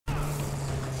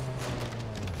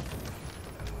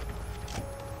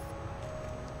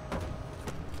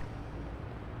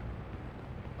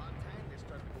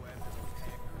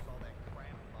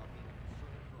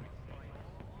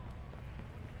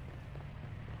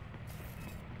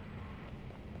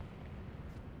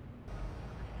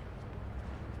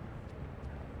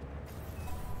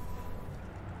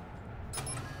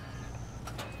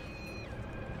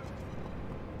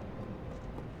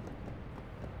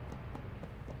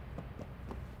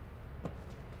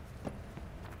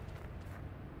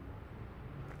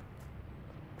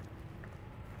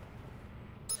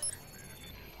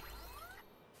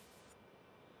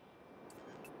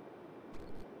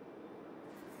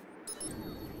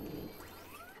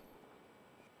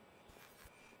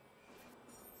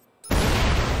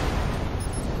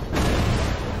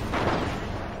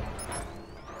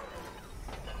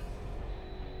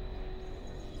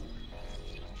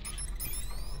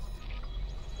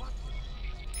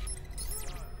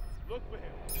Look for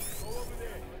him. Go over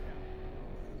there.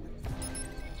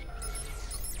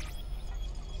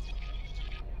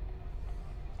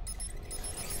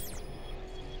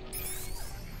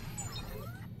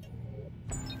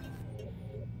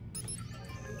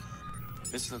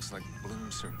 This looks like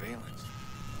Bloom surveillance.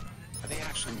 Are they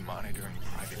actually monitoring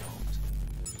private homes?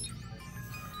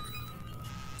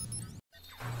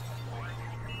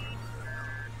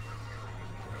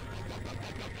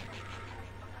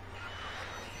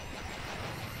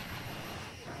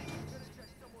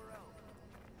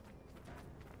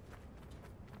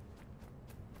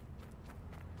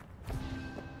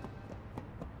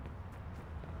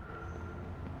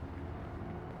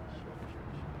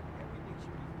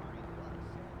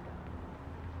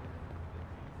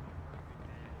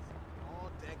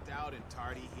 Out in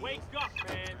tardy heels. Wake up,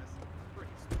 man!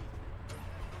 Pretty sweet.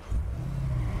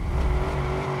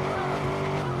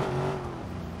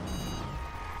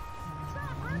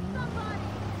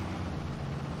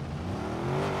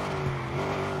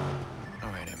 All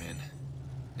right, I'm in.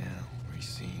 Now,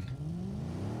 Racine.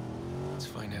 Let's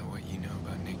find out what you know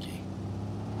about Nikki.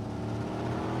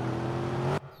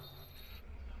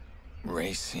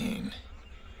 Racine.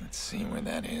 Let's see where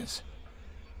that is.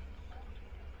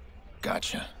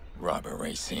 Gotcha. Robert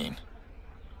Racine.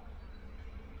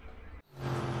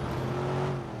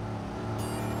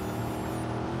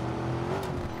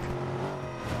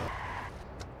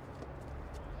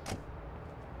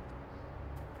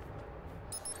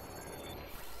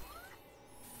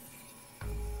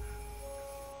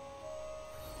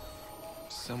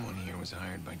 Someone here was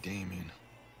hired by Damien.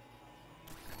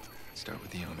 Start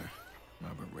with the owner,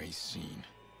 Robert Racine.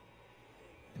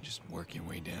 And just work your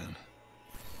way down.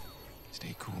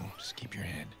 Stay cool, just keep your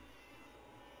head.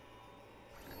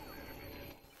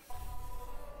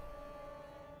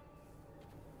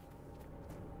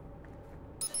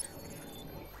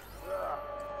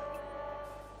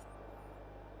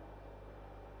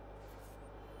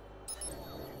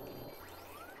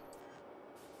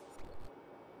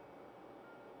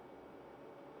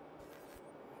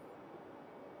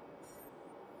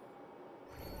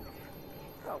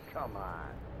 Oh, come on.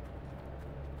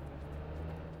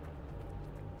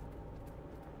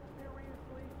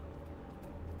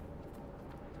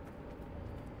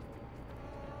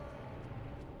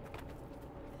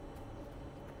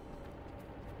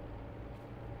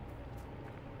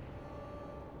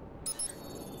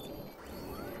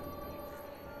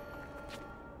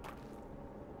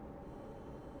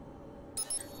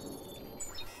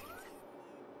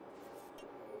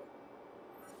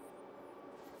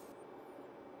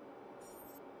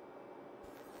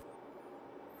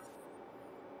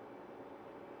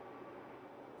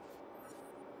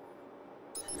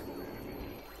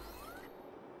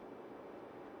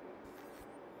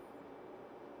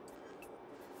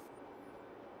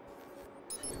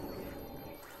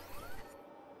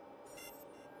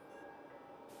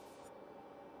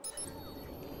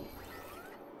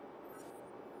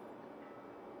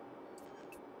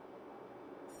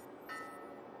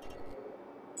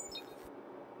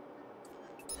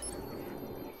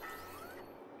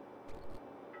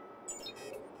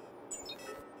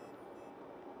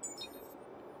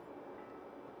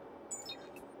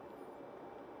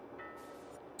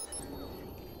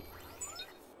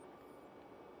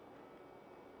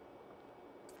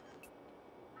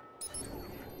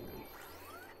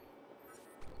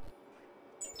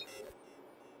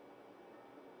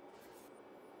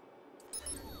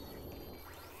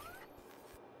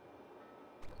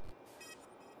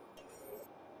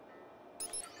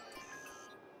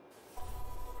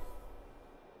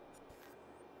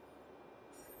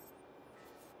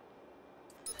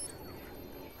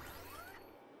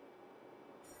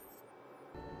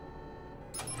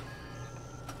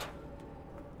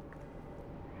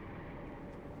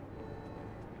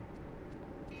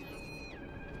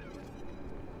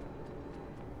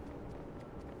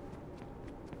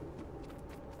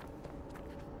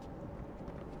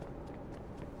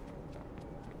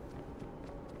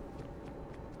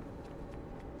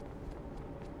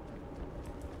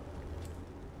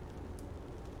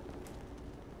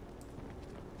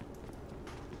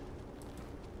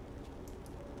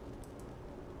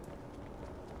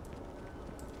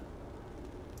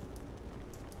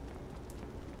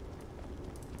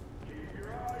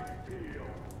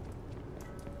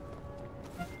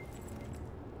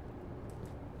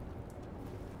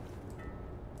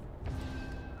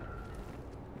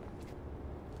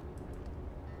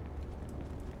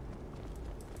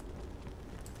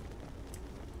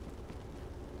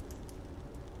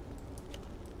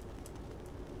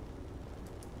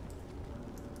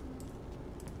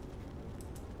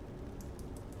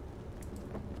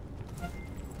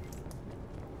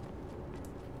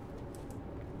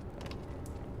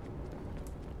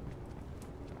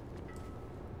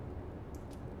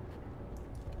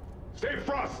 Stay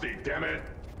frosty, damn it!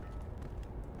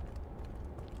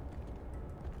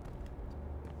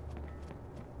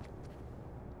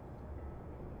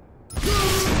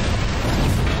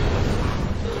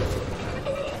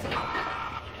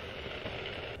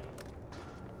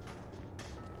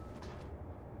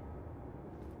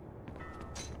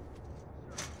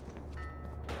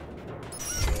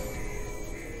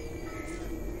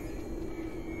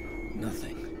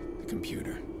 Nothing. The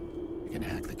computer. You can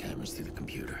hack the cameras through the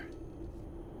computer.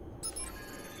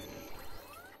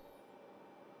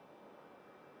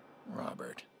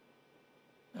 Robert.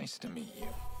 Nice to meet you.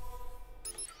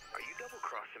 Are you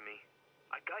double-crossing me?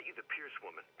 I got you the Pearce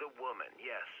woman. The woman,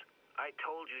 yes. I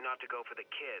told you not to go for the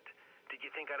kid. Did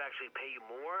you think I'd actually pay you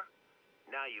more?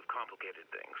 Now you've complicated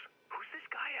things. Who's this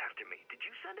guy after me? Did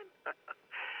you send him?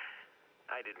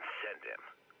 I didn't send him.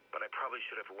 But I probably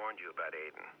should have warned you about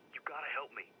Aiden. You gotta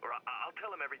help me, or I'll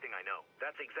tell him everything I know.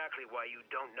 That's exactly why you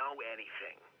don't know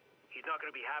anything. He's not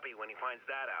gonna be happy when he finds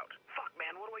that out. Fuck,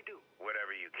 man, what do I do?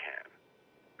 Whatever you can.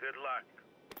 Good luck.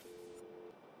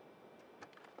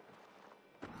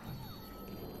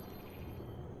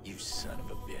 You son of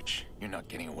a bitch. You're not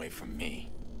getting away from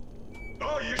me.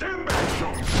 Oh, you damn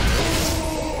bastard!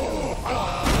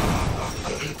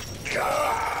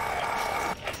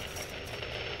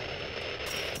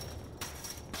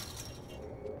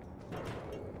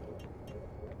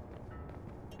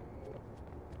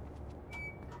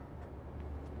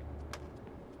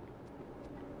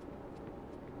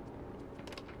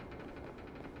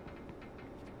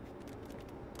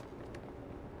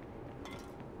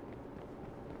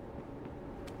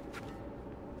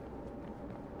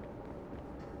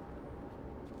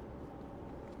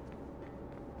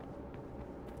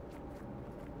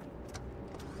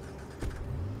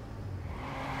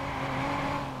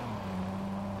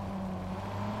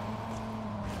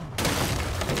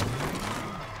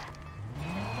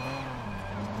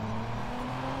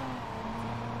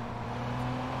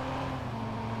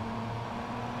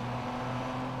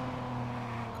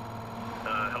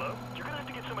 Hello? You're gonna have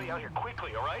to get somebody out here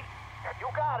quickly, all right? You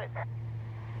got it.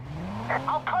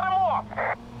 I'll cut him off.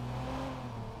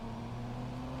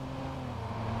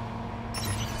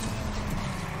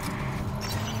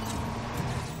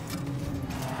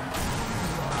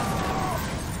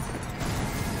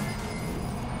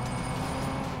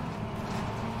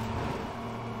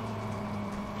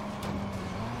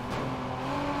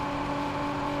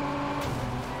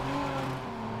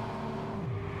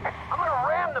 I'm gonna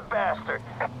ram the bastard.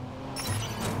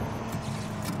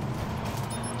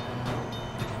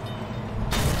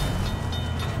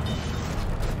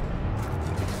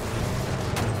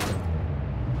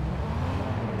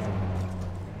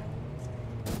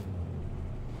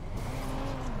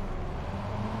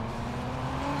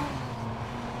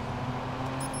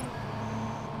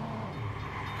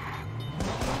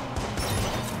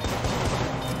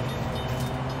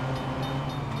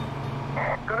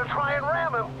 Gonna try and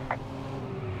ram him.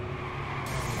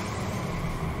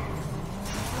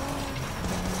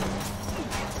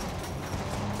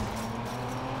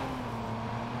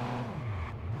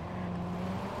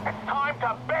 Time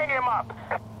to bang him up.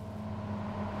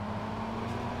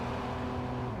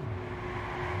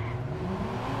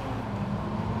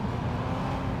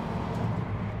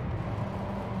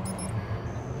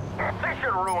 This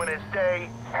should ruin his day.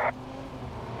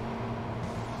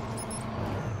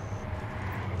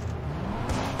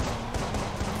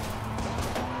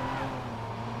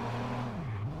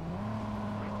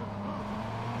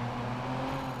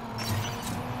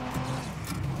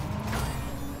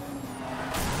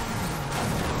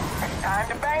 Time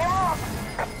to bang him up!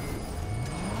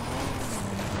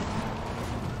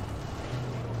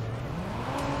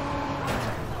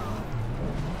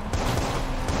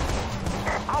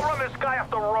 I'll run this guy off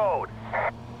the road!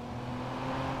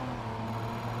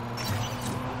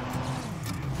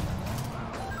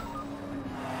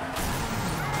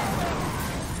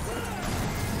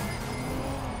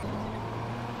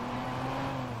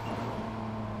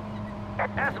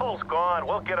 Asshole's gone.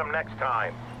 We'll get him next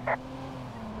time.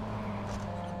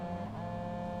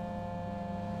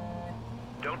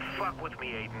 Don't fuck with me,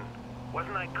 Aiden.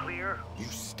 Wasn't I clear? You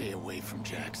stay away from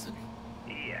Jackson.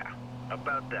 Yeah,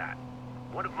 about that.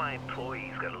 One of my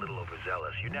employees got a little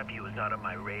overzealous. Your nephew is not on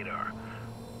my radar.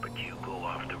 But you go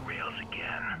off the rails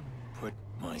again. Put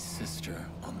my sister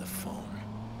on the phone.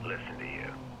 Listen to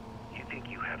you. You think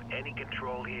you have any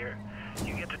control here?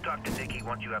 You get to talk to Nikki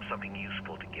once you have something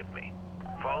useful to give me.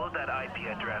 Follow that IP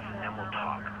address and then we'll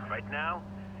talk. Right now,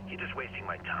 you're just wasting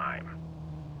my time.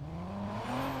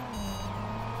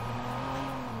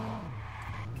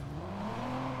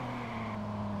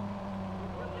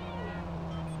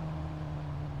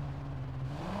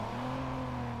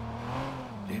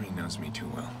 knows me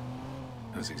too well.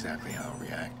 Knows exactly how I'll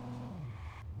react.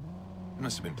 He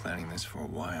must have been planning this for a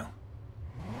while.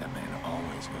 That man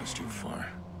always goes too far.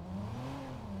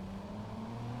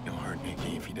 He'll hurt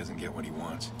Nicky if he doesn't get what he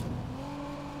wants.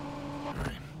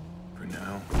 Alright, for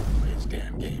now, play his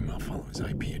damn game. I'll follow his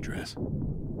IP address.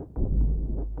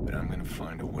 But I'm gonna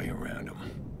find a way around him.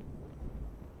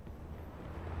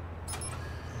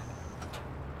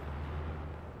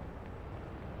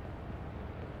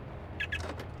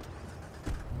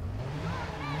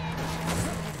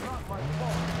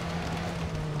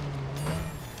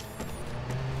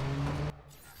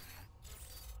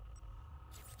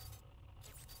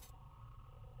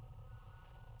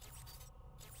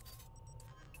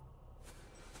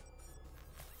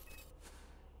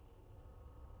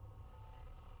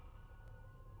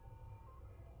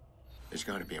 There's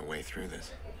gotta be a way through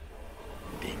this.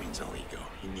 Damien's all ego.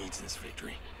 He needs this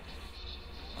victory.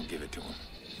 I'll give it to him.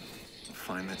 You'll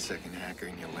find that second hacker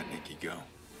and you'll let Nicky go.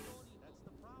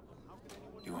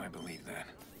 Do I believe that?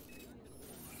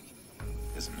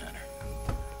 Doesn't matter.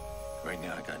 Right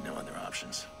now, I got no other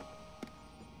options.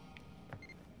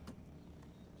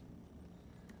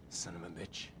 Son of a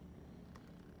bitch.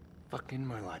 Fucking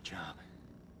Merlot job.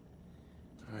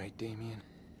 All right, Damien.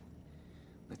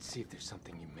 Let's see if there's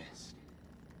something you missed.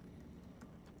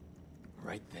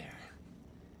 Right there.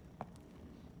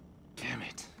 Damn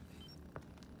it.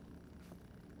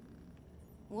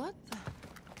 What the?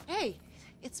 Hey,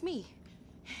 it's me.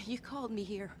 You called me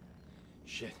here.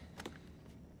 Shit.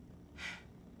 I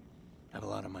have a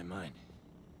lot on my mind.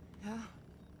 Yeah?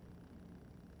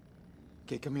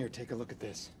 Okay, come here, take a look at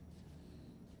this.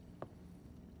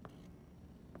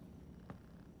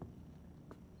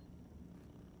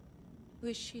 Who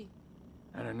is she?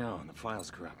 I don't know, the file's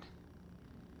corrupt.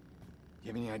 You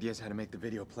have any ideas how to make the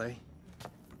video play?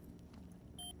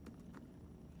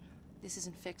 This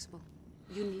isn't fixable.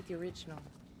 You need the original.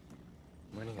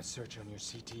 I'm running a search on your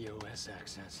CTOS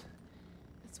access.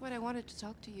 That's what I wanted to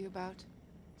talk to you about.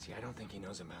 See, I don't think he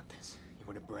knows about this. He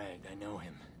would have bragged, I know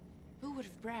him. Who would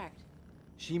have bragged?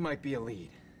 She might be a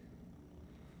lead.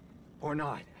 Or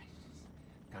not.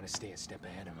 Gotta stay a step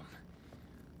ahead of him.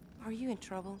 Are you in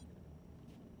trouble?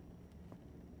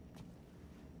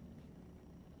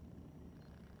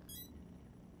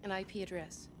 An IP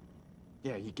address.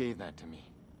 Yeah, he gave that to me.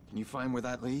 Can you find where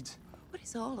that leads? What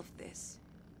is all of this?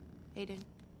 Aiden,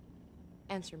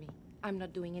 answer me. I'm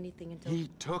not doing anything until... He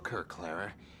took her,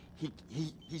 Clara.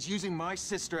 He's using my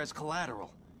sister as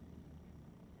collateral.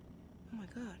 Oh my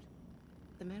god.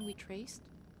 The man we traced?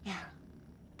 Yeah.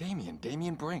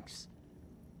 Damien Brinks.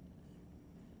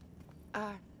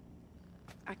 I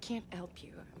can't help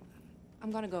you. I'm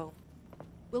gonna go.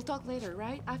 We'll talk later,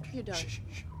 right? After you're done. Shh.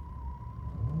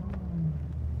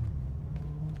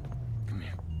 Come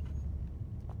here.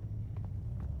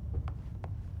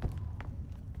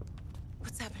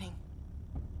 What's happening?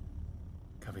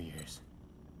 Cover your ears.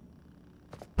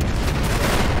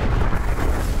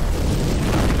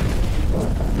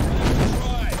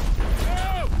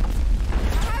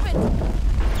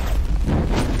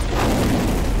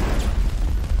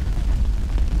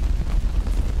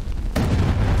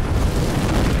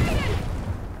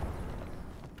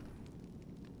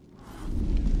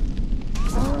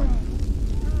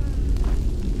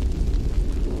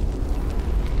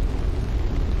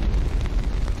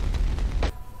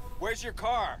 Where's your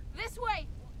car? This way!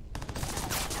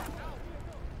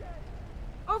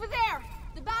 Over there!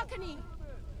 The balcony!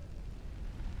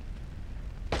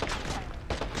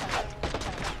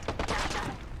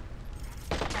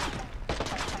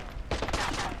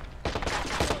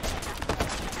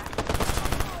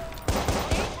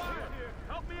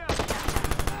 Help me out!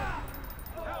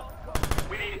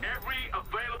 We need every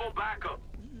available backup.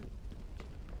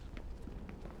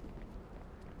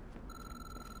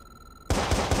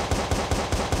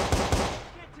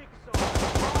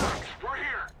 We're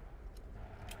here.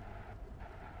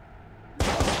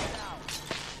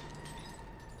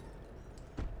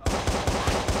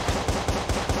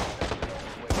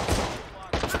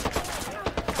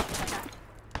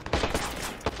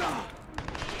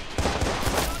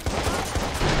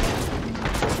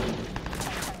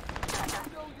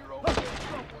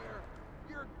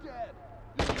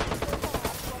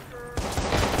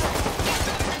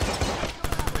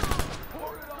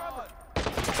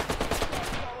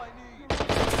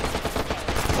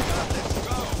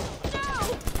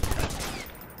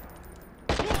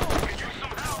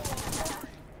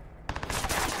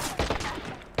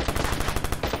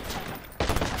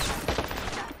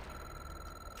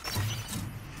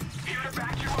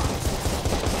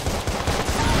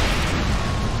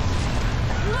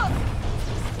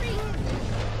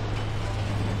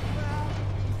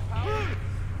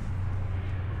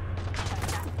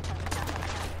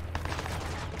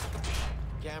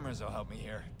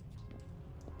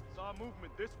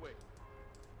 This way.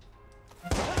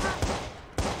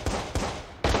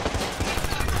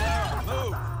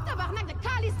 Move! Tabarnak de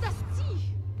calice d'hostie!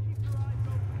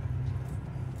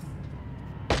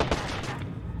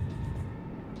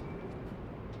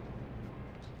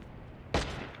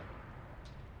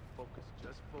 Focus,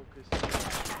 just focus.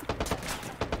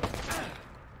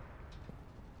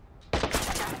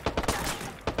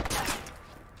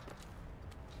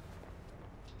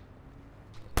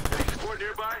 More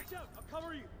nearby? Watch out, I'll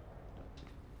cover you.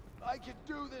 I can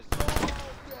do this all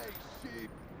day, sheep.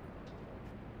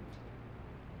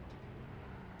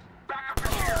 Back up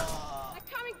from here! They're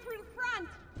coming through the front!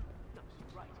 No,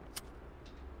 she's right.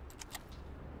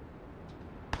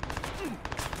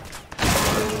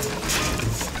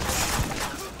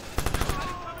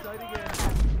 Sight again.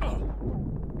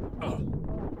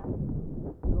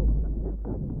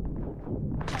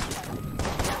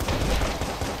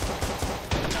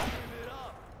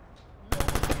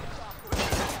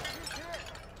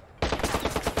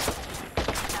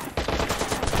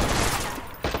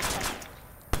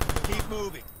 Keep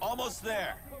moving. Almost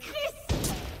there. Chris!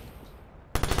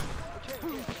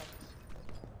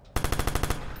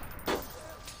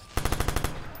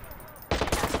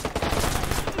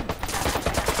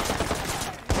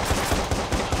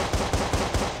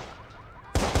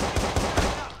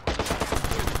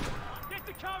 Get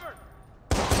to cover!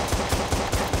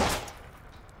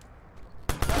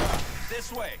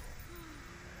 This way.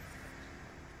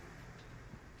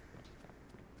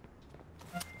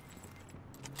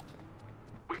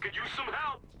 We could use some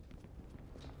help!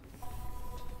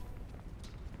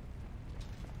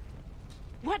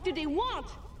 What do they want?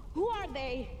 Who are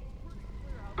they?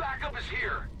 Backup is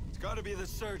here! It's gotta be the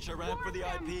search I ran for the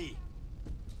IP.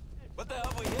 What the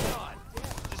hell have we hit on?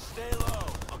 Just stay low.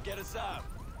 I'll get us out.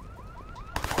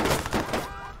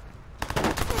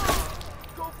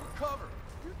 Go for cover.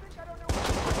 You think I don't know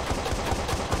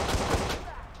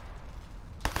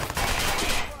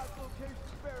what location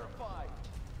verified.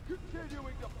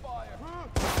 Continuing to fire.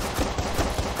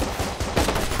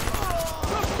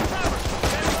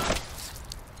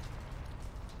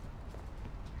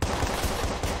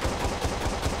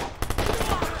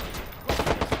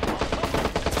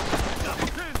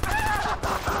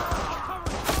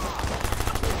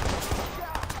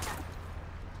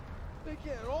 They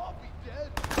can't all be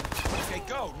dead. Okay,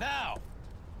 go now.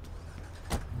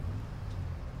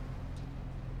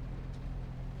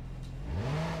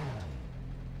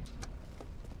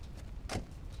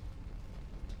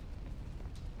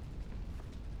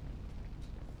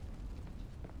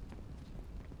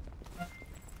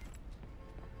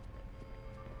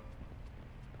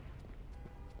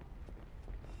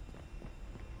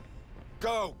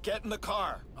 Go, get in the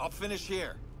car. I'll finish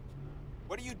here.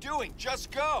 What are you doing?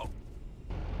 Just go.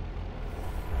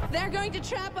 They're going to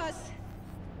trap us!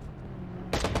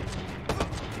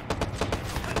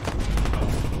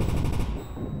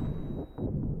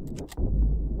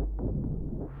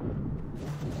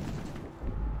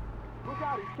 Look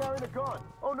out, he's carrying a gun.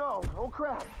 Oh no, oh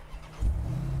crap.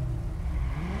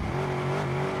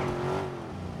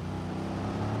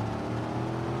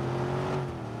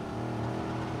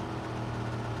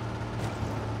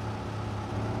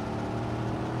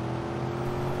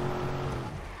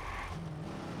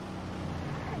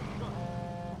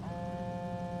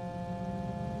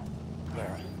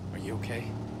 Clara, are you okay?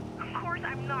 Of course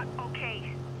I'm not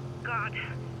okay. God.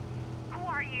 Who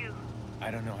are you?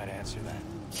 I don't know how to answer that.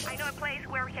 I know a place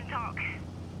where we can talk.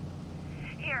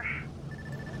 Here.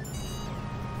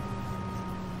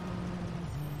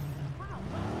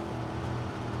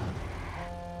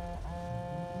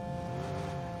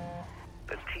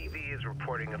 The TV is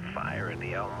reporting a fire in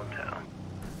the Alamo town.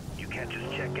 You can't just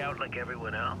check out like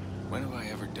everyone else. When have I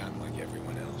ever done like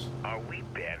everyone else? Are we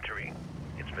bantering?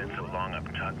 It's been so long I'm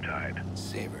tongue-tied.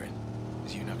 Savor it,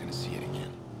 because you're not gonna see it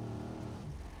again.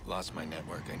 Lost my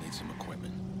network, I need some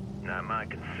equipment. Not my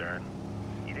concern.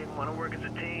 You didn't want to work as a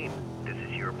team. This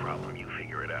is your problem, you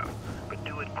figure it out. But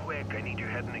do it quick, I need your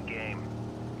head in the game.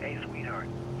 Hey, sweetheart,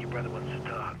 your brother wants to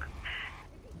talk.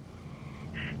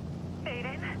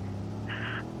 Aiden?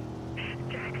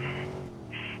 Jackson?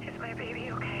 Is my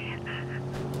baby okay?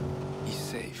 He's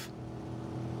safe.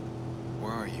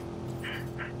 Where are you?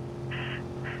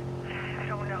 I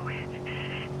don't know.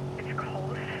 It's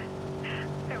cold.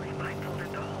 I was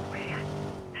blindfolded the whole way.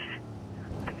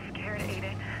 I'm scared,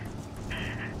 Aiden.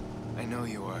 I know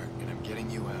you are, and I'm getting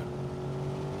you out.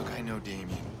 Look, I know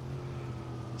Damien.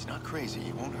 He's not crazy,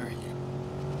 he won't hurt you.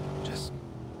 Just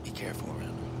be careful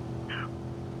around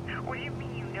him. What do you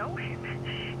mean you know him?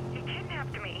 He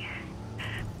kidnapped me.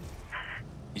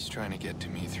 He's trying to get to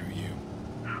me through you.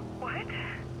 What? What?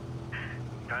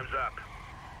 Time's up.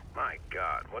 My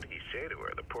God, what did you say to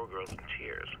her? The poor girl's in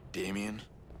tears. Damien,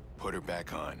 put her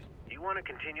back on. You want to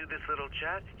continue this little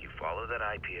chat? You follow that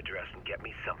IP address and get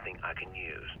me something I can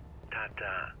use.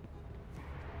 Ta-ta.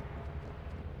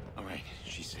 All right,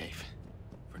 she's safe.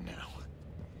 For now.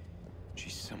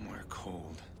 She's somewhere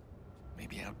cold.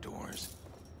 Maybe outdoors.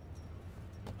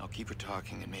 I'll keep her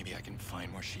talking and maybe I can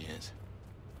find where she is.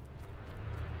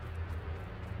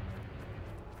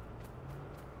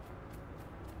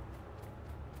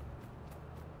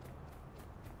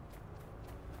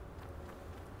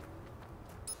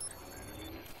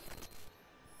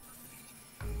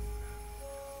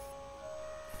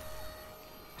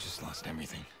 Just lost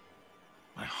everything.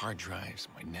 My hard drives,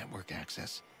 my network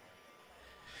access.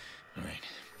 All right,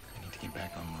 I need to get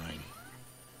back online.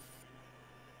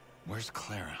 Where's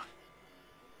Clara?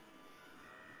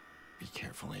 Be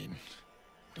careful, Aiden.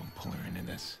 Don't pull her into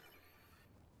this.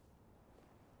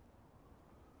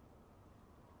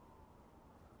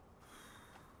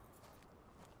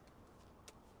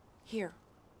 Here.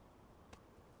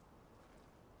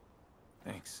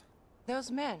 Thanks.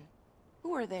 Those men.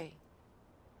 Who are they?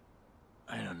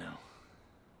 I don't know.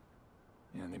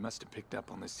 Yeah, they must have picked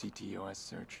up on the CTOS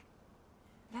search.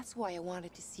 That's why I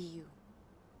wanted to see you.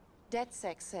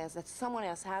 DedSec says that someone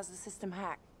else has the system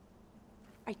hacked.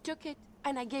 I took it,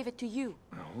 and I gave it to you.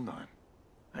 Now, hold on.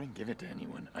 I didn't give it to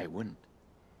anyone. I wouldn't.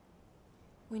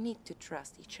 We need to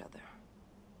trust each other.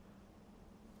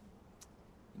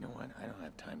 You know what? I don't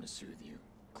have time to soothe you,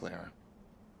 Clara.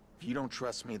 If you don't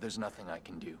trust me, there's nothing I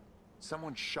can do.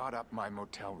 Someone shot up my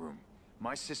motel room.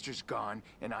 My sister's gone,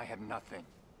 and I have nothing.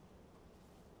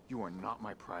 You are not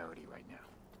my priority right now.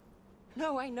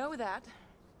 No, I know that.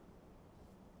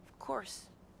 Of course.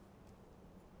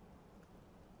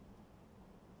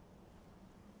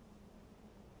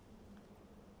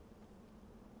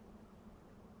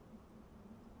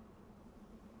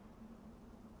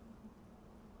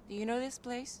 Do you know this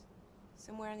place?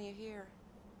 Somewhere near here.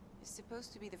 It's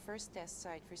supposed to be the first test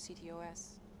site for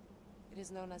CTOS. It is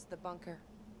known as the bunker.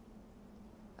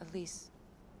 At least,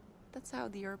 that's how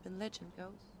the urban legend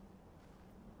goes.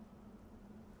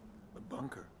 The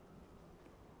bunker?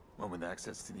 One with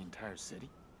access to the entire city?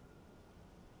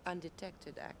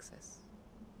 Undetected access.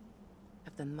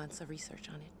 I've done months of research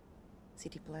on it.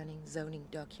 City planning, zoning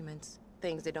documents,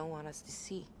 things they don't want us to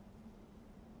see.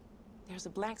 There's a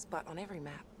blank spot on every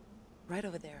map. Right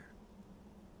over there.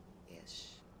 Ish.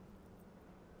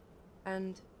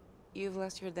 And you've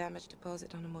lost your damage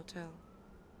deposit on a motel.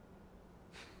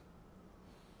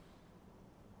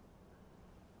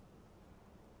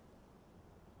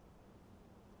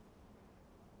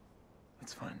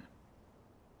 It's fine.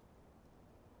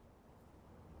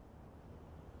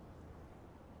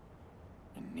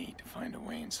 I need to find a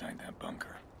way inside that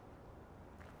bunker.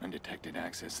 Undetected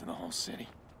access to the whole city.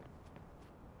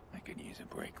 I could use a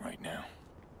break right now.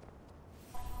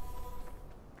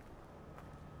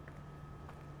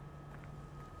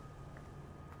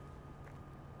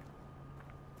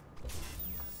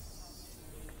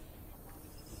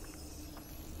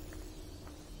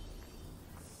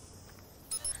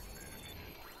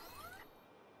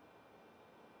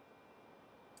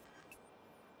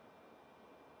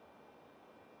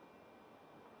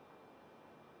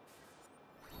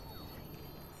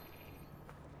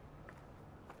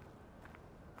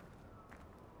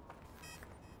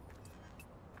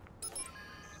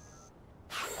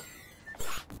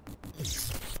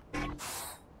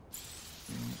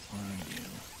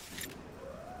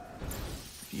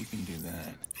 If you can do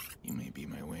that, you may be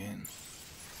my way in.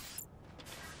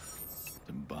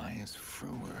 Tobias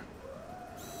Frewer.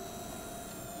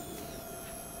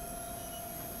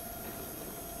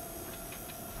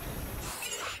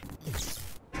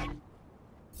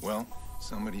 Well,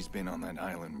 somebody's been on that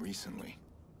island recently.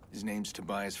 His name's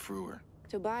Tobias Frewer.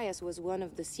 Tobias was one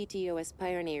of the CTOS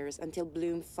pioneers until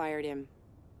Bloom fired him.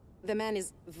 The man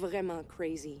is vraiment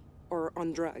crazy. Or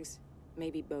on drugs.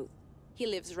 Maybe both. He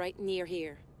lives right near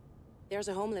here. There's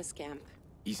a homeless camp.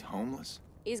 He's homeless?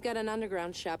 He's got an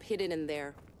underground shop hidden in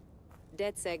there.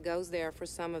 DedSec goes there for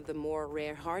some of the more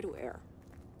rare hardware.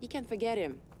 You can't forget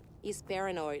him. He's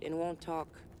paranoid and won't talk.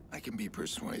 I can be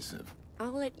persuasive.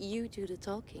 I'll let you do the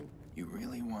talking. You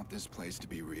really want this place to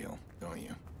be real, don't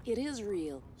you? It is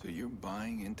real. So you're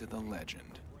buying into the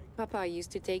legend. Papa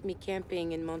used to take me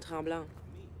camping in Mont Tremblant.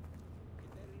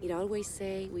 He'd always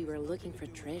say we were looking for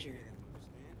treasure.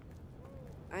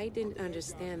 I didn't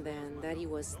understand then that he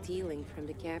was stealing from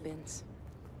the cabins.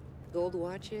 Gold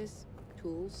watches,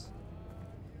 tools.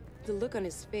 The look on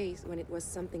his face when it was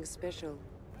something special.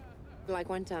 Like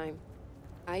one time,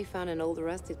 I found an old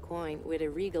rusted coin with a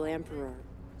regal emperor.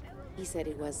 He said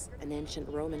it was an ancient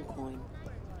Roman coin.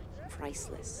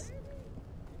 Priceless.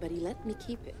 But he let me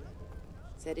keep it.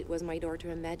 Said it was my door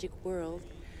to a magic world.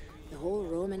 The whole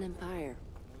Roman Empire.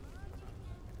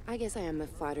 I guess I am my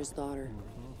father's daughter.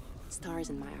 Stars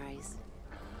in my eyes.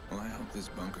 Well, I hope this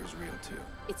bunker's real, too.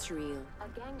 It's real. A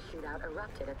gang shootout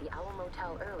erupted at the Owl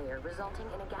Motel earlier, resulting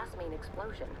in a gas main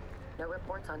explosion. No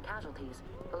reports on casualties.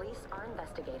 Police are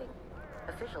investigating.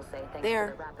 Officials say thanks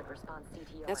There. to the rapid response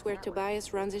CTO. That's where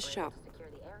Tobias runs his shop.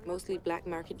 Mostly black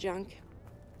market junk.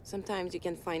 Sometimes you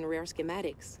can find rare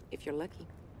schematics, if you're lucky.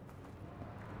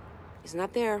 He's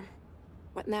not there.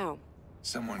 What now?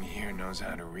 Someone here knows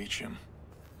how to reach him.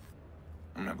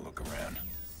 I'm gonna have a look around.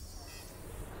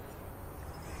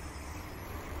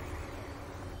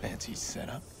 Fancy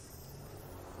setup?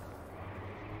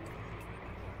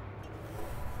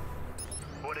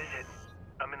 What is it?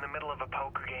 I'm in the middle of a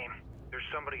poker game. There's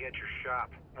somebody at your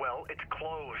shop. Well, it's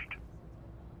closed.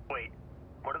 Wait,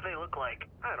 what do they look like?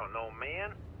 I don't know,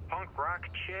 man. Punk rock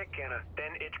chick and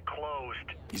then it's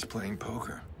closed. He's playing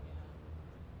poker.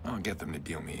 I'll get them to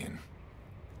deal me in.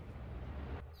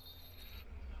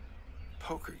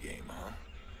 Poker game, huh?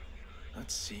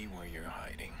 Let's see where you're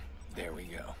hiding. There we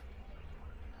go.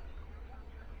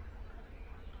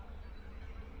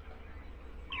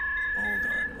 Hold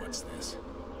on, what's this?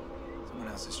 Someone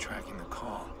else is tracking the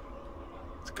call.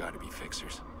 It's gotta be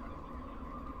fixers.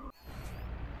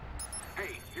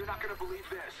 Hey, you're not gonna believe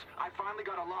this. I finally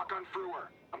got a lock on Frewer.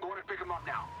 I'm going to pick him up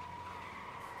now.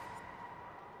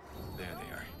 There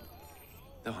they are.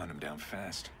 They'll hunt him down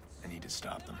fast. I need to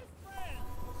stop them.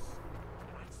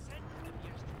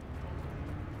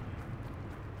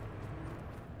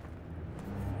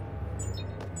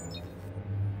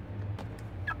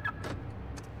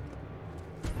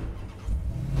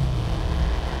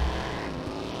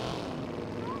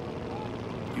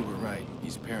 You were right.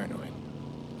 He's paranoid.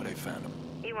 But I found him.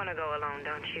 You want to go alone,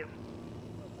 don't you?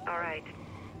 All right.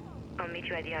 I'll meet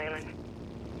you at the island.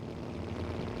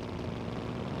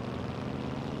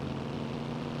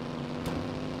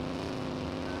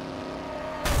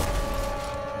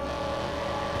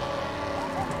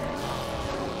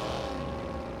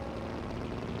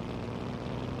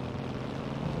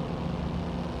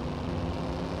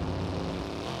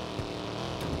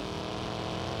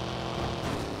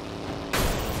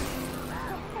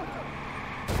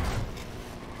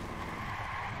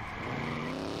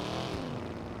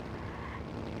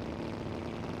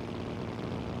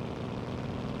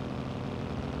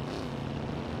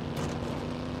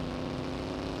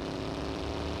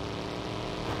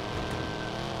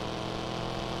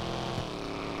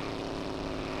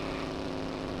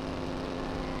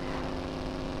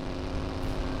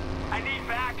 I need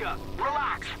backup.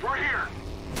 Relax, we're here.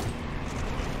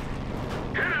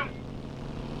 Hit him!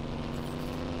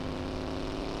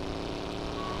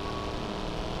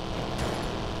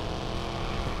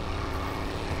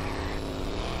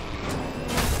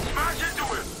 Smash into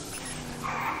him!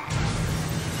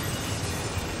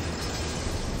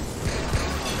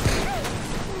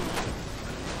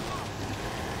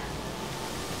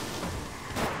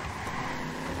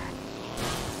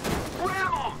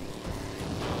 Ram him!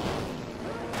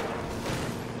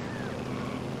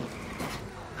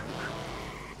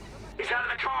 He's out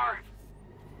of the car!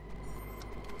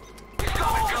 He's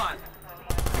got a gun!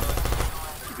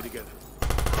 Keep it together.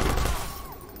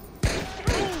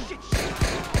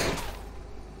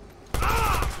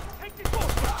 Take this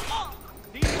off!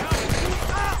 Need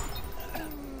help!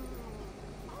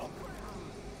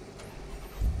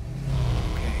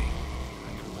 Okay.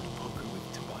 I'm gonna let poker with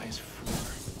Tobias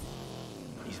Frewer.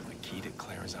 He's my key to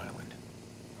Claire's Island.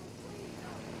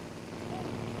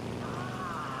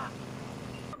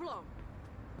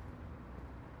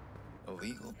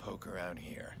 Illegal poker out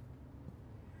here.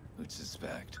 Who'd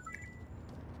suspect?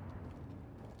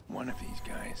 One of these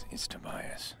guys is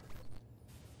Tobias.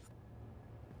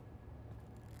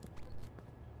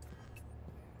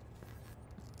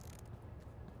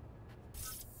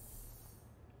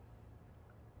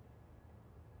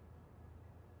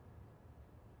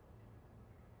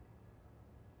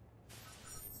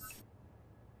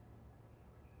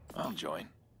 I'll join.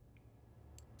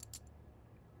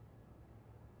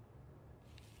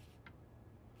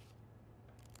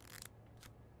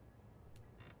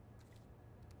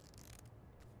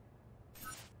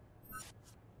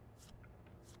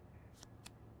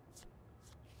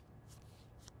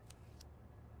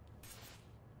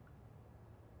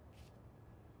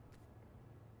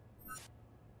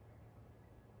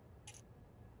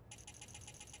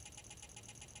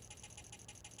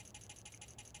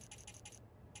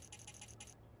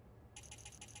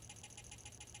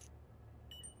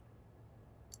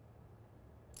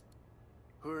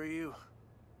 Who are you?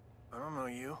 I don't know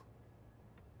you.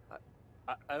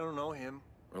 I don't know him.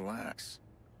 Relax.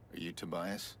 Are you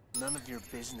Tobias? None of your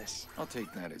business. I'll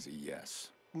take that as a yes.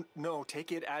 No,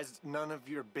 take it as none of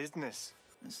your business.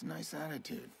 That's a nice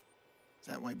attitude. Is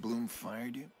that why Bloom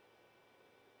fired you?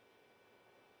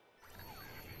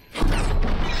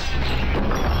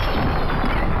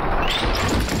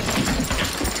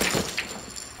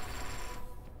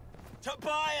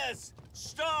 Tobias!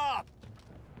 Stop!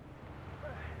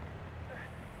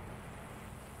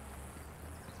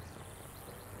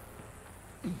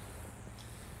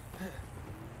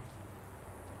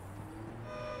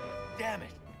 Damn it!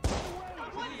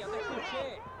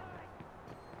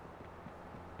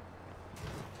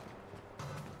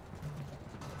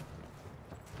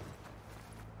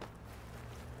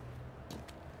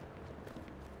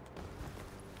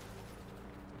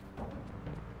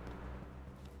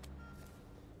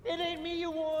 It ain't me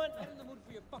you want! I'm in the mood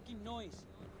for your fucking noise.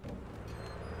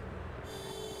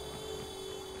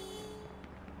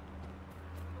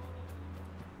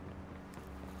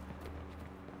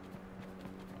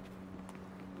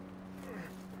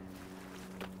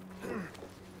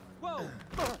 Whoa!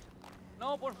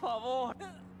 No, por favor!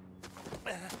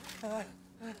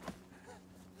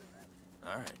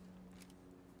 All right.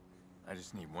 I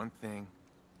just need one thing,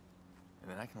 and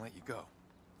then I can let you go.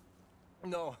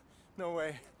 No, no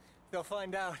way. They'll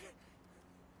find out.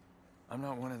 I'm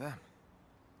not one of them.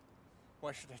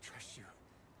 Why should I trust you?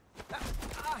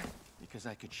 Because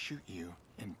I could shoot you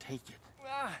and take it.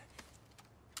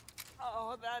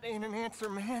 Oh, that ain't an answer,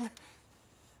 man.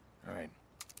 All right.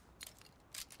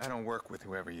 I don't work with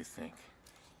whoever you think.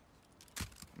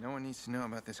 No one needs to know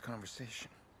about this conversation.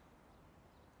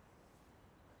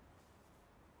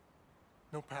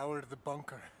 No power to the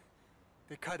bunker.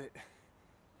 They cut it.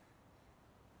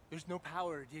 There's no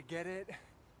power, do you get it?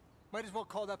 Might as well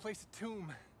call that place a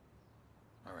tomb.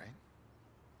 All right.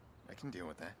 I can deal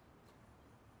with that.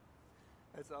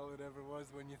 That's all it ever was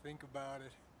when you think about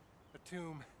it. A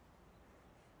tomb.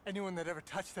 Anyone that ever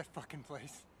touched that fucking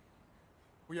place.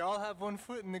 We all have one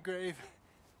foot in the grave,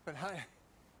 but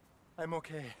I'm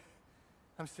okay.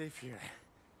 I'm safe here.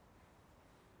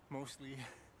 Mostly.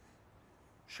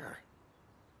 Sure.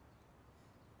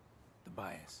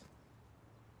 Tobias.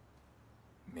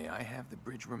 May I have the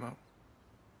bridge remote?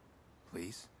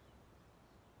 Please?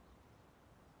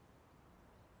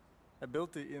 I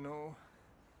built it, you know.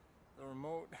 The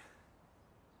remote.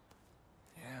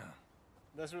 Yeah.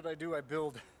 That's what I do, I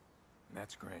build.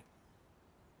 That's great.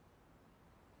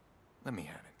 Let me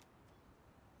have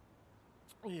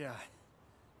it. Yeah.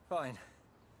 Fine.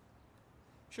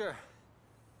 Sure.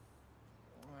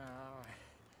 Well,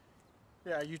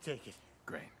 yeah, you take it.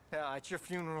 Great. Yeah, it's your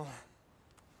funeral.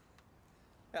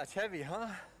 Yeah, it's heavy, huh?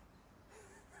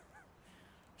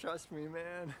 Trust me,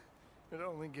 man. It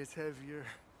only gets heavier.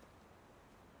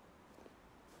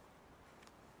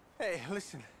 Hey,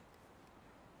 listen.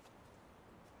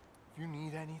 If you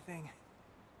need anything,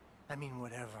 I mean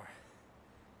whatever,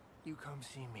 you come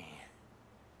see me.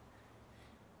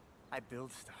 I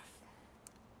build stuff.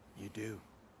 You do.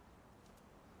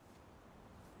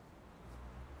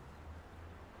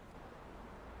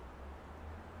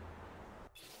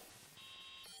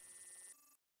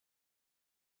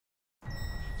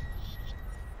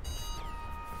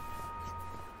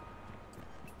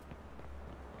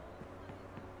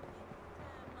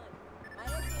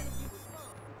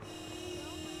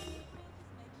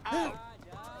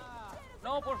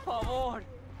 No, por favor!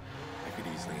 I could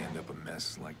easily end up a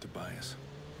mess like Tobias.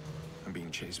 I'm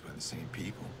being chased by the same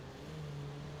people.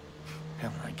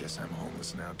 Hell, I guess I'm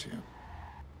homeless now, too.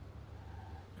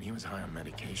 But he was high on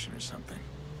medication or something.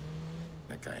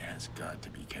 That guy has got to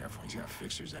be careful. He's got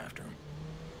fixers after him.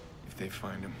 If they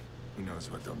find him, who knows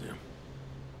what they'll do.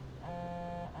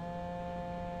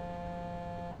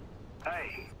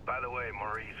 Hey, by the way,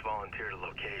 Maurice volunteered a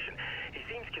location. He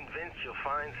seems convinced you'll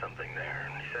find something there.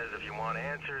 He says if you want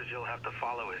answers, you'll have to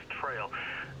follow his trail.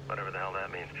 Whatever the hell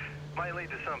that means. Might lead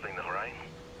to something, though, right?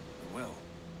 Well,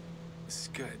 this is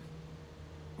good.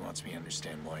 He wants me to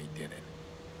understand why he did it.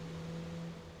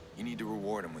 You need to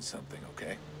reward him with something,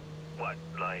 okay? What,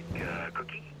 like a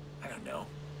cookie? I don't know.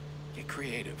 Get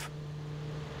creative.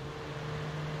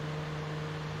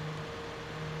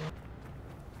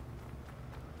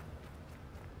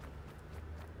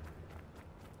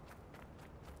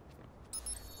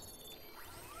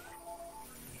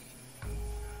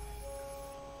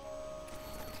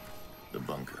 The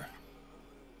bunker.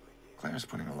 Claire's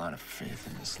putting a lot of faith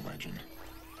in this legend.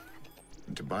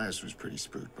 And Tobias was pretty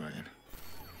spooked by it.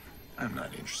 I'm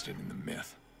not interested in the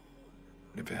myth.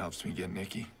 But if it helps me get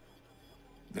Nikki,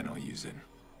 then I'll use it.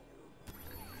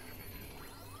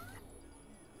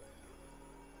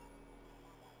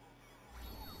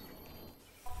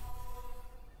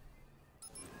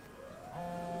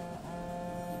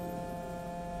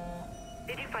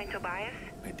 find Tobias?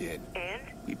 I did. And?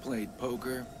 We played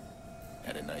poker,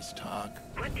 had a nice talk.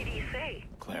 What did he say?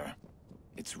 Clara,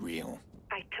 it's real.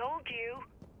 I told you.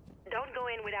 Don't go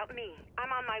in without me.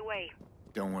 I'm on my way.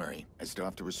 Don't worry. I still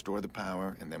have to restore the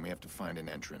power, and then we have to find an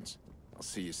entrance. I'll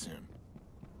see you soon.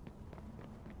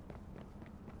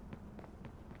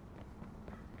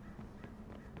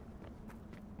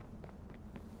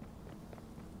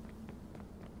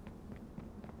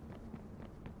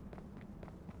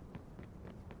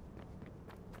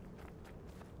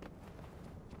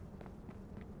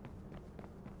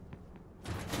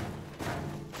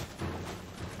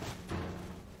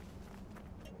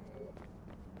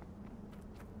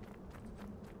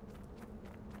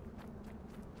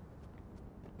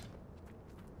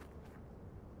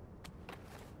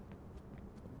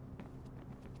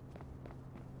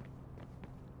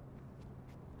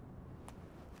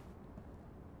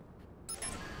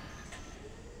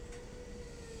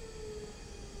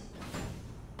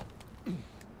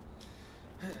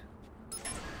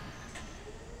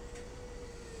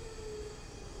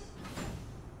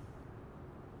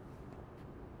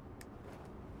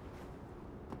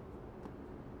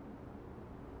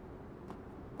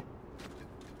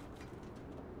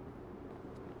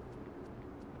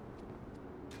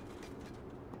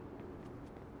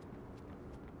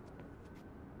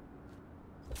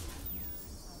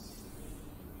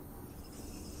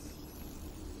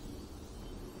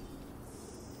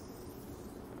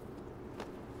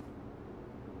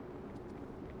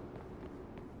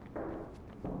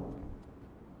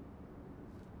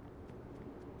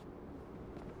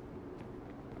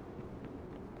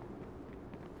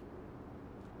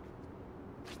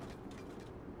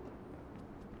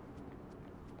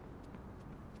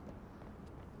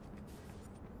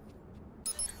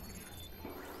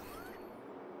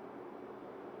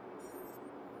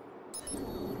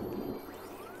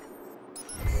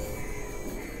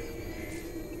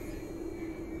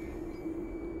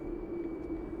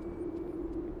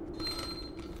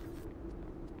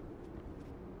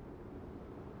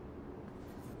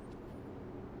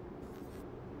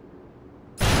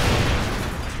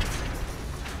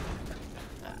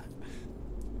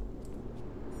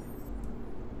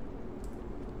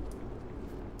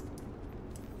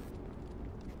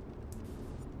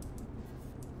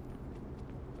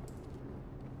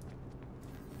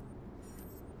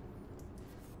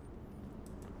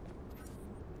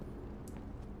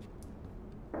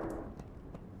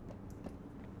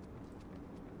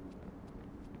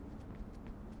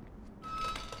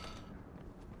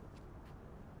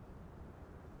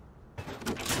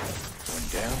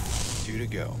 Down, 2 to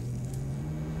go.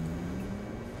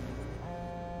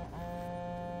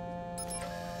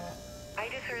 I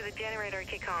just heard the generator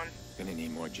kick on. Gonna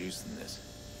need more juice than this.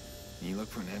 Can you look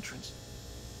for an entrance?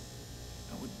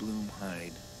 How would Bloom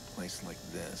hide a place like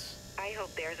this? I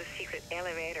hope there's a secret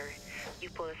elevator. You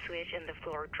pull a switch and the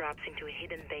floor drops into a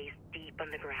hidden base deep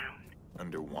underground.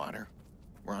 Underwater?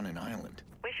 We're on an island.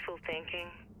 Wishful thinking.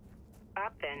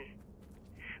 Up then.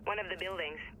 One of the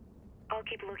buildings. I'll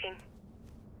keep looking.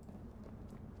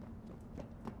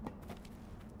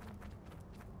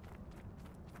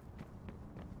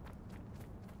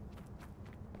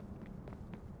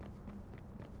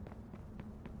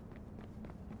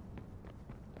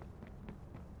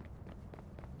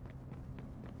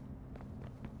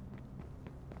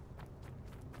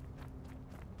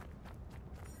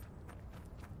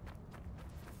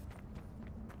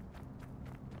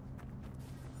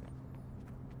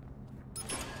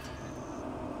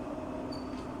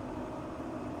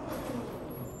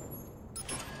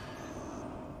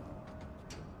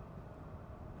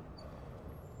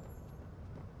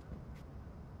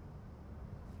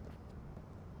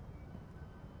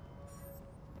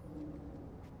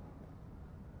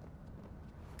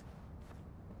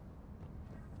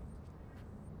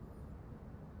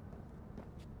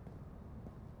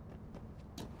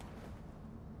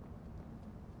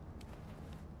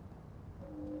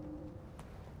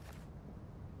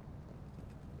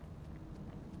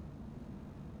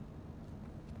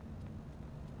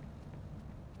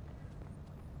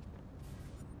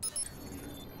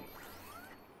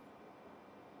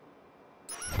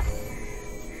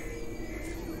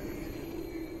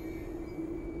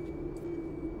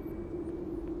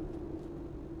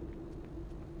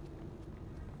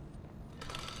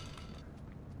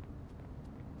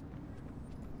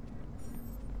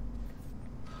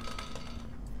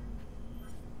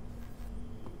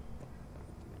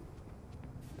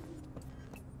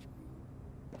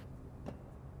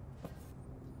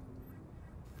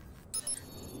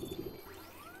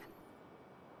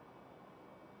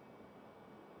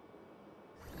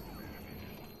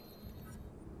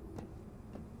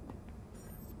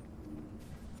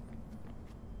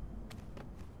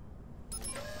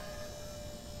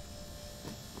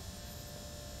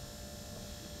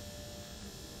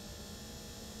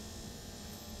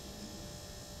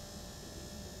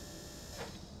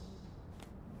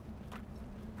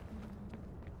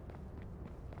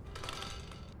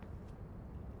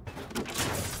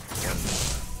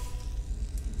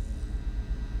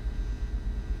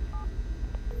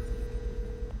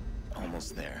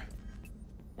 almost there.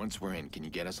 Once we're in, can you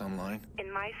get us online?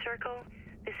 In my circle,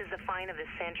 this is the find of the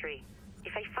century.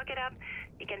 If I fuck it up,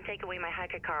 you can take away my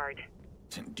hacker card.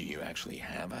 Do you actually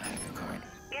have a hacker card?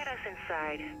 Get us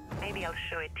inside. Maybe I'll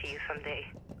show it to you someday.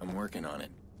 I'm working on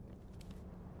it.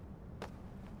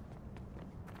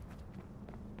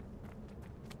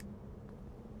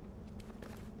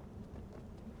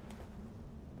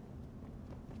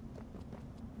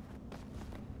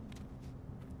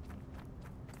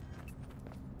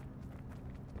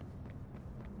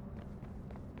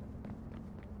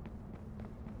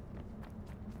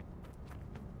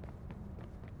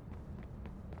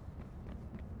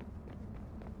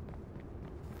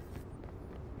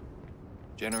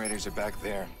 Generators are back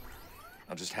there.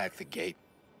 I'll just hack the gate.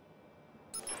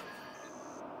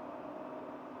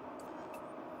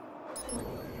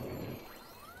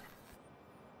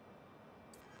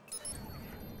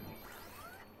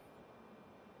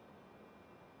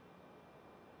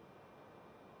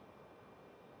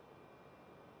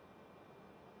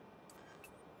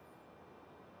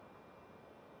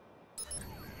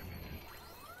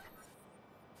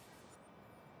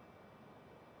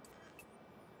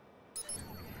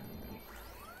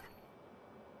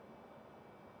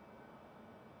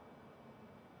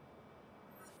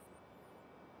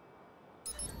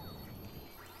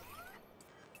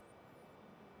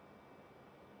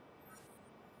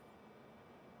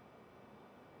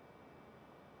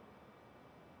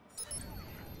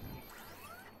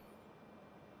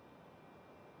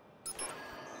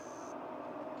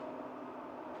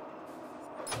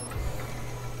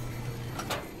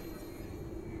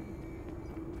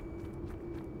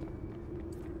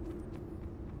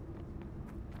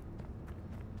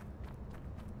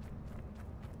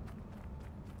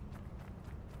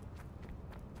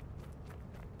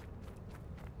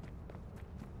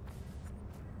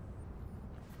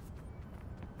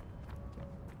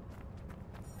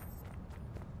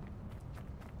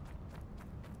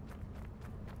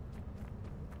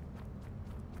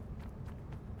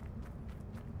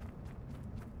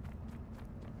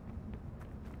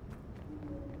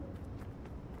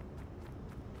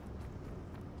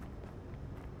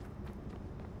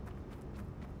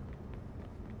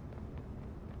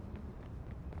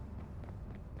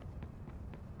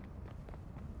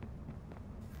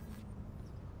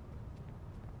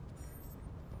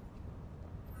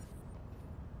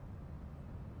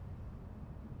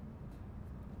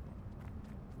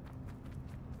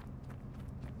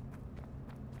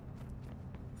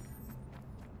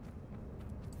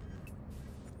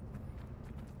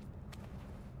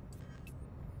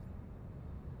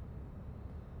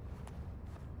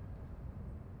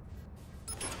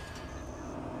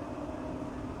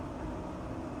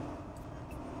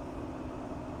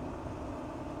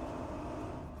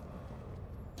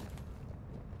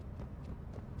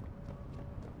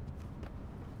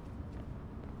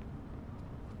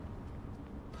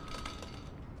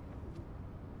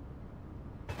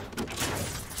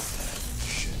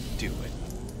 Do it.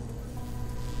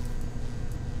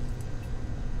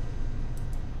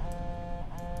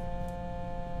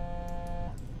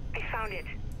 I found it.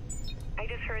 I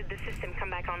just heard the system come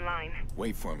back online.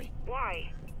 Wait for me.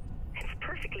 Why? It's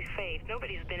perfectly safe.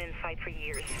 Nobody's been inside for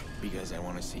years. Because I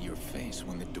want to see your face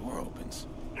when the door opens.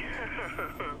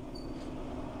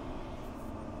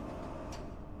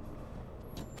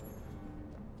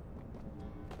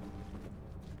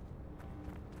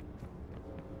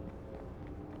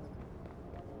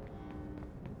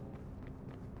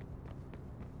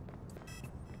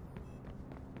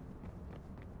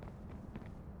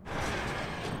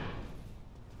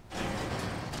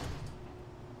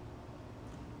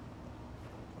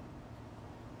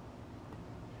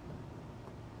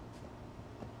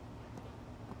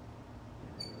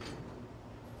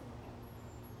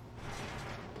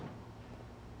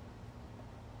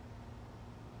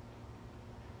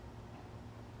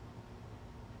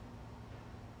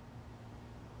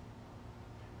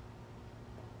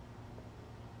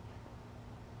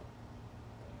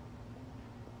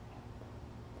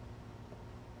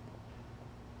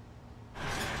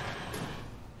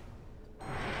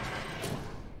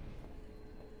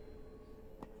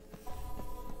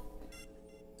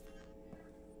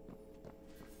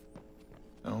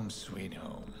 Home sweet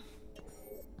home.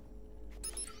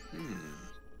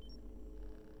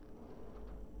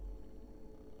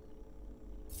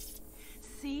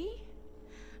 See?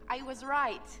 I was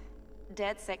right.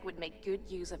 DedSec would make good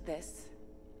use of this.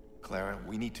 Clara,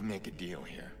 we need to make a deal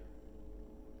here.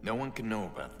 No one can know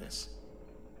about this.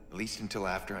 At least until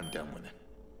after I'm done with it.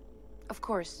 Of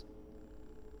course.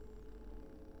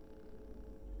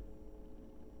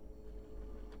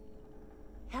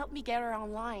 Help me get her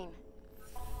online.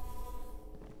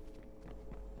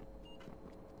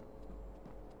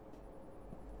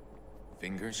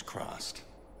 Fingers crossed.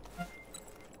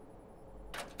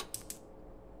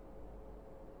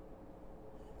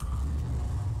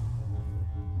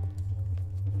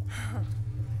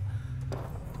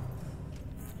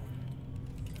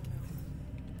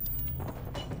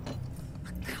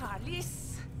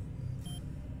 Alice.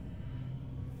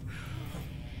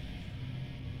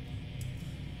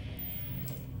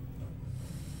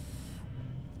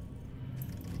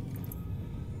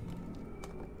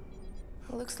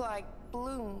 Looks like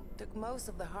Bloom took most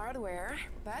of the hardware,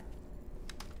 but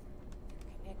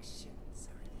connections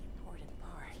are the important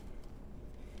part.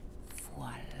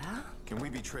 Voila. Can we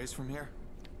be traced from here?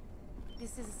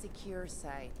 This is a secure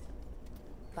site.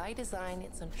 By design,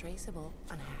 it's untraceable,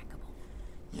 unhackable.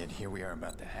 Yet here we are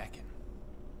about to hack it.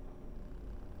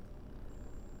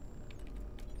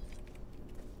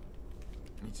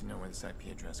 I need to know where this IP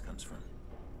address comes from.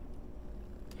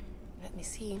 Let me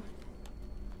see.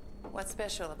 What's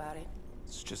special about it?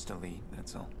 It's just a lead,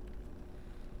 that's all.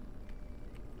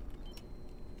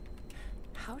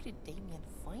 How did Damien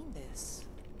find this?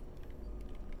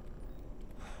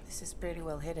 This is pretty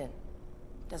well hidden.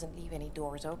 Doesn't leave any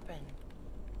doors open.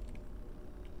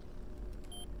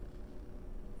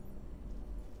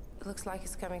 It looks like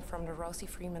it's coming from the Rosie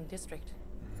Freeman district.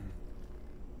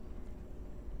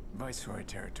 Viceroy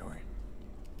territory.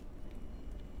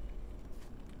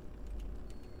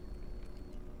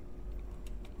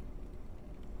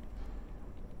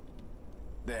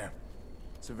 There.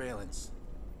 Surveillance.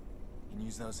 You can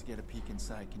use those to get a peek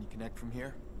inside. Can you connect from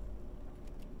here?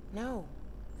 No,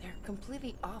 they're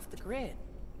completely off the grid.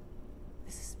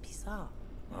 This is bizarre.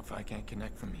 Well, if I can't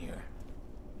connect from here,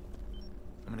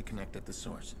 I'm gonna connect at the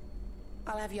source.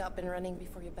 I'll have you up and running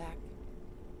before you're back.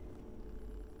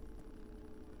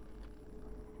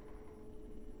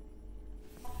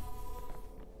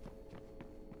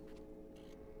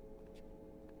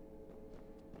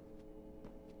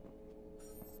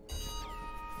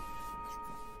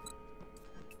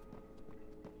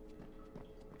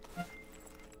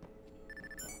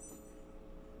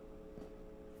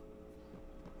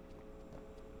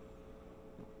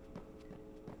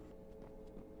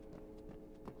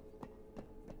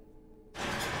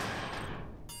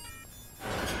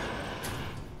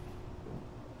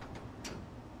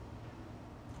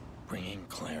 Bringing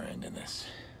Claire into this.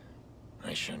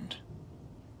 I shouldn't.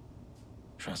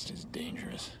 Trust is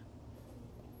dangerous.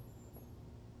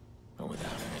 But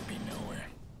without her, I'd be nowhere.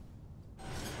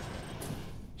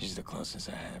 She's the closest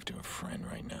I have to a friend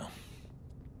right now.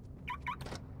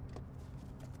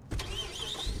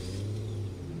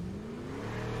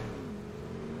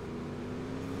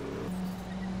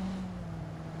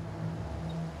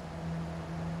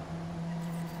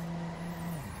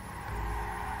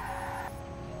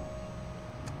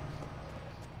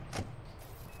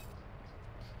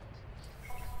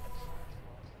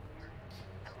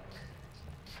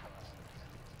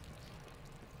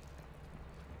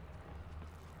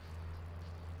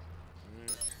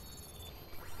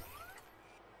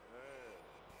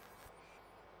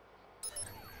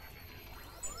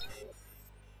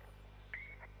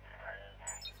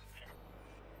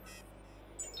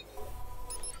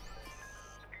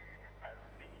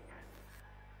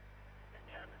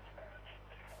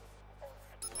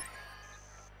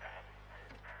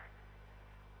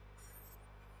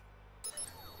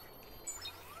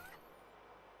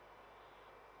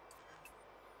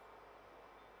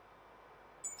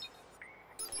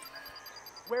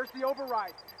 Where's the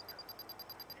override?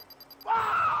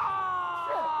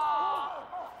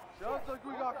 Sounds like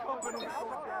we got company.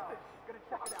 Gonna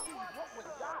check it out. What was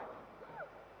that?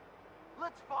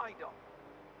 Let's find them.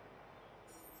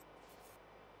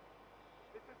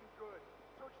 This isn't good.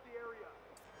 Search the area.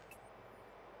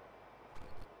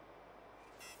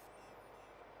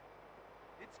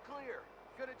 It's clear.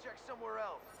 Gonna check somewhere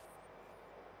else.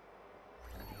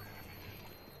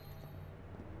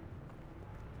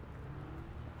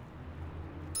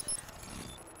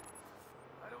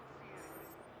 I don't see anything.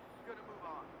 Gonna move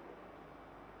on.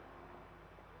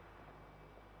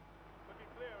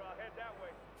 Looking clear, I'll head that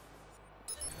way.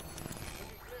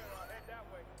 Looking clear, I'll head that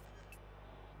way.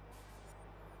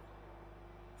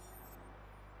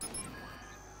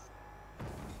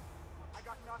 I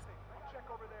got nothing. I'll check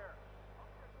over there.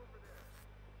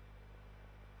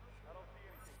 I don't see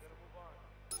anything. Gonna move on.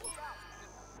 Look out!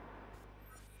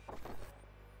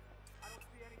 I don't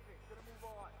see anything. Gonna move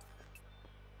on.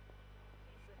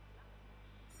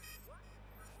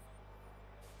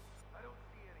 I don't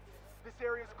see anything. This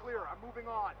area's clear. I'm moving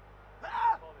on.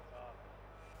 Ah! Call this off.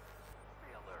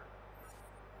 Stay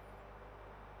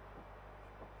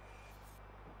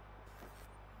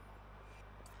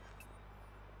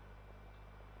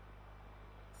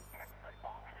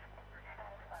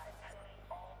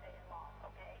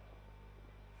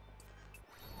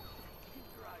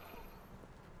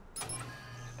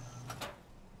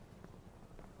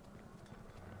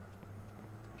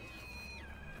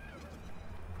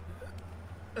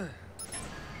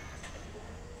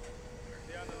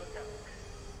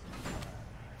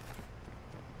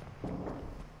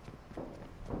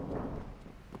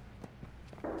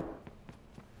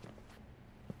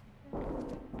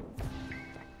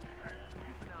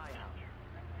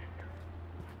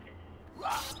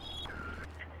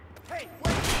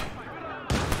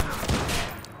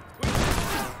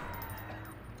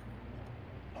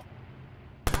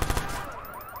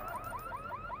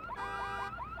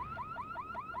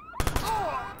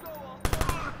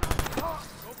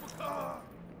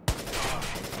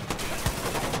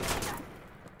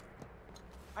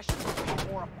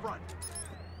More up front.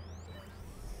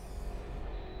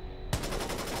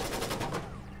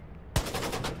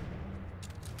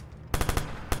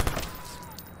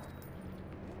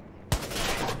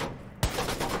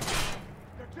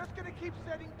 They're just gonna keep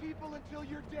setting people until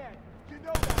you're dead. You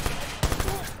know that,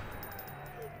 right?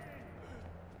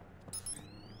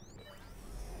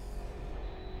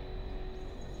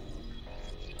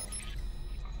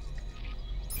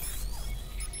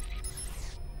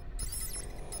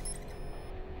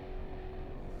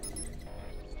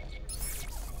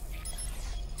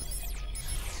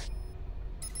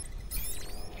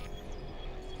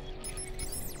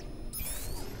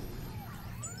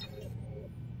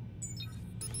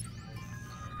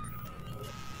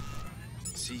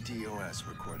 CTOS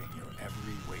recording your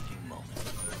every waking moment.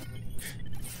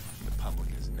 The public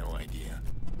has no idea.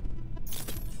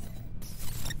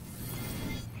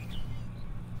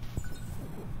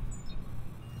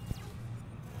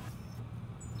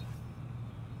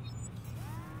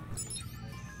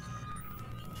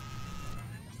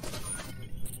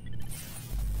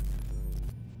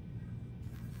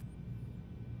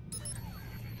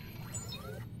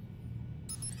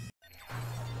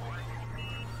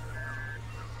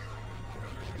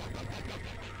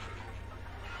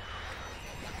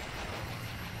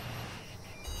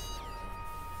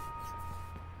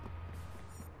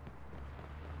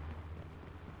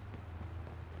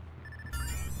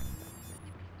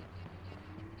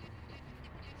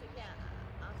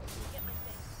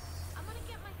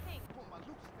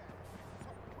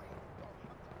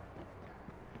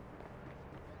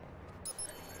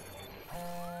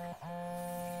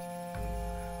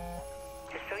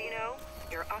 Just so you know,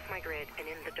 you're off my grid and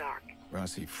in the dark.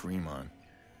 Rossi Fremont.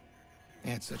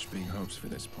 They had such big hopes for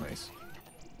this place.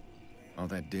 All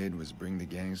that did was bring the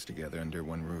gangs together under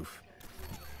one roof.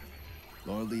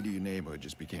 Loyalty to your neighborhood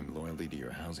just became loyalty to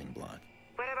your housing block.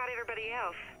 What about everybody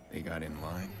else? They got in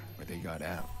line, or they got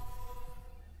out.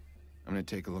 I'm gonna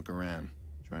take a look around,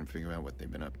 try and figure out what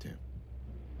they've been up to.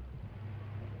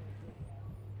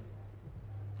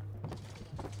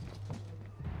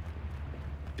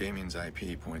 Damien's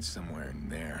IP points somewhere in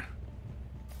there.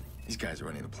 These guys are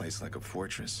running the place like a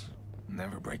fortress,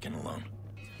 never breaking alone.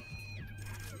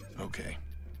 Okay,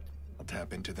 I'll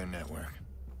tap into their network,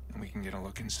 and we can get a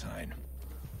look inside.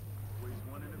 Always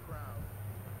one in the crowd.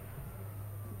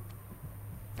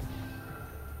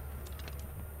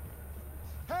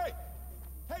 Hey!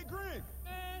 Hey, Green!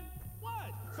 Man,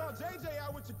 what? Saw JJ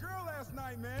out with your girl last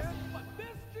night, man. What,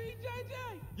 this street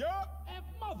JJ? Yup. And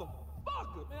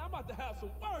motherfucker, man, I'm about to have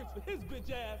some words for his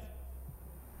bitch ass.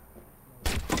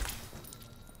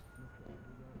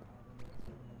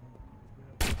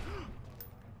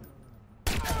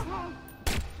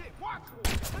 Shit, watch him!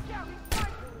 Look out, he's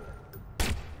sniping!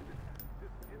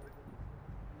 This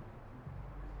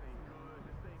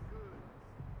ain't good.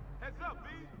 Heads up, B!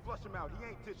 Flush him out, he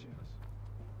ain't ditching us.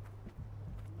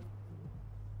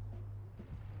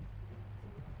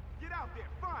 Get out there,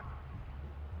 find him!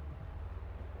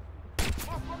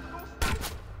 Motherfucker gon' snipe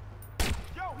him!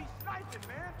 Yo, he's sniping,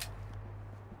 man!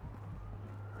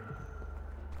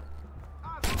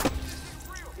 Eyes on him, this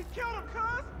nigga real! He killed him,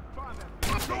 cuz! Find that.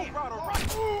 Go, Rado, right!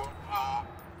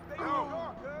 Stay on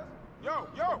guard, cuz!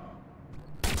 Yo!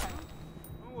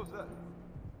 Who was that?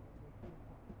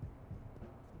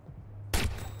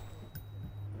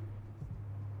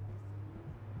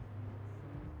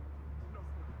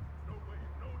 No way,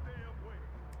 no damn way.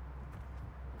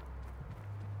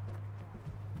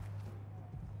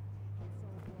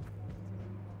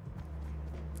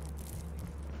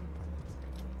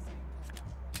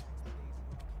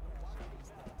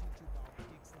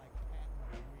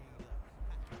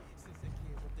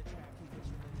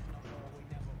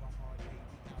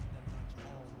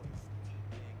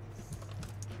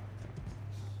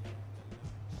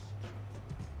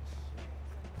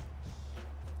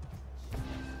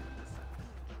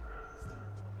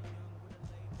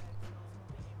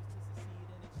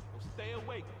 Stay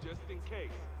awake, just in case.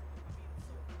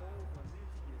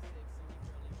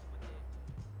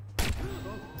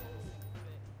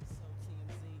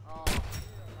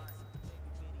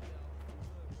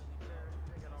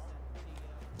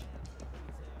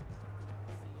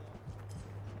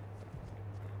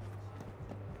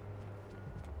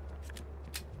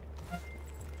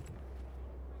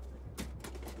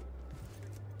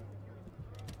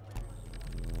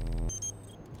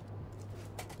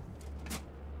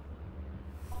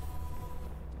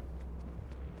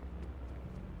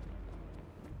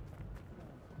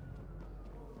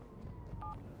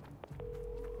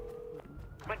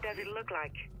 What does it look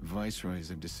like? Viceroys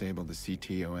have disabled the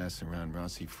CTOS around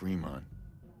Rossi Fremont.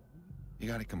 You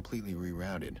got it completely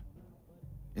rerouted.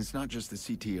 It's not just the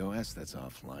CTOS that's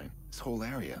offline. This whole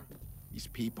area. These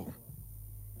people.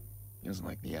 Feels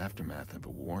like the aftermath of a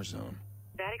war zone.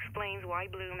 That explains why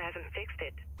Bloom hasn't fixed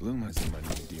it. Bloom has the money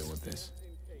to deal with this.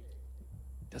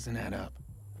 Doesn't add up.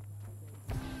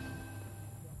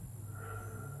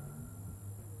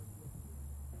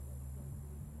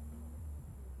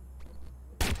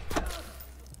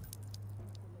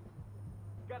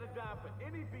 Gotta die for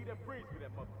any beat that breathes with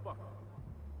that motherfucker.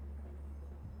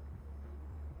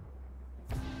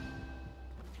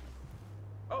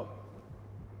 Oh!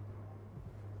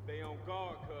 Stay on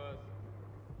guard, cuz.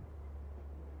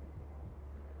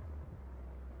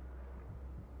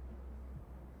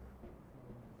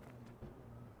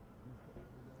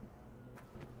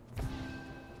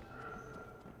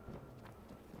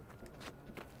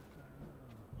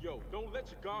 Yo, don't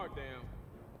let your guard down.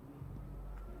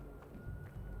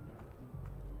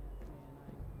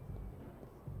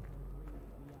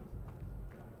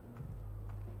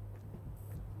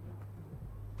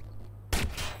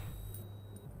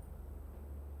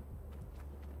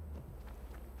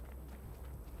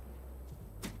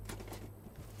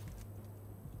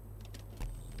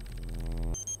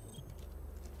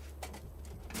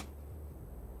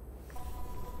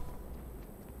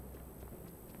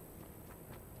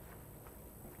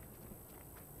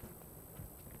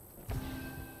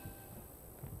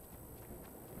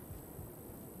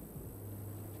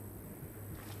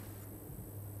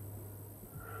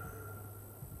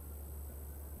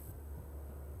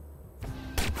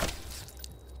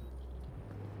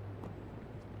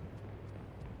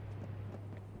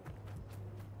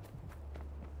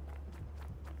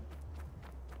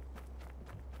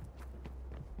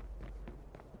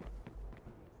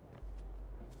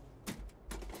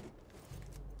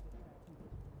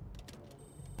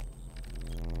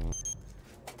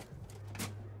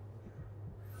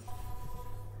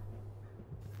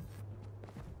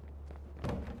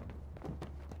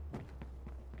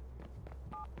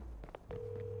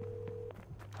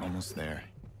 Almost there.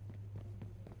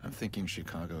 I'm thinking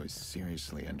Chicago is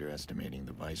seriously underestimating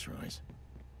the Viceroys.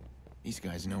 These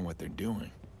guys know what they're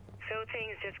doing. So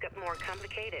things just got more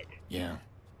complicated. Yeah.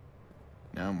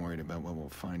 Now I'm worried about what we'll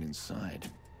find inside.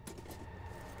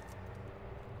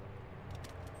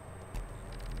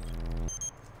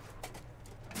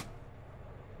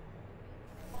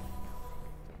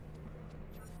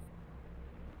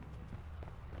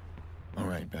 All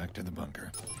right, back to the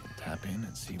bunker. Tap in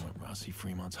and see what Rossi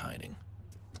Fremont's hiding.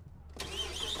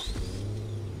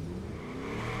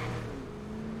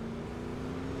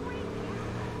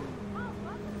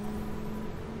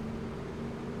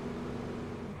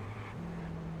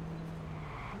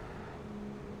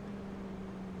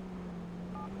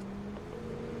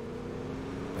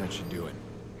 That should do it.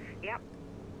 Yep,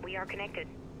 we are connected.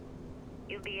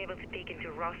 You'll be able to peek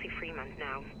into Rossi Fremont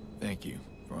now. Thank you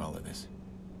for all of this.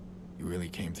 You really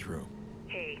came through.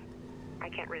 Hey, I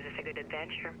can't resist a good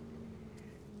adventure.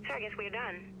 So I guess we're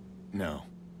done. No.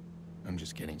 I'm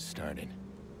just getting started.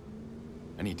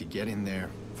 I need to get in there,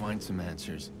 find some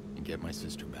answers, and get my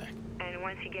sister back. And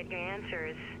once you get your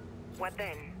answers, what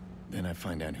then? Then I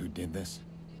find out who did this,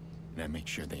 and I make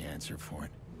sure they answer for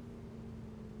it.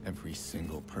 Every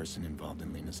single person involved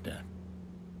in Lena's death.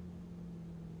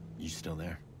 You still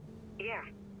there? Yeah,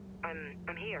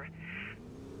 I'm here.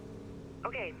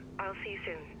 Okay, I'll see you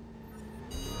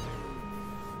soon.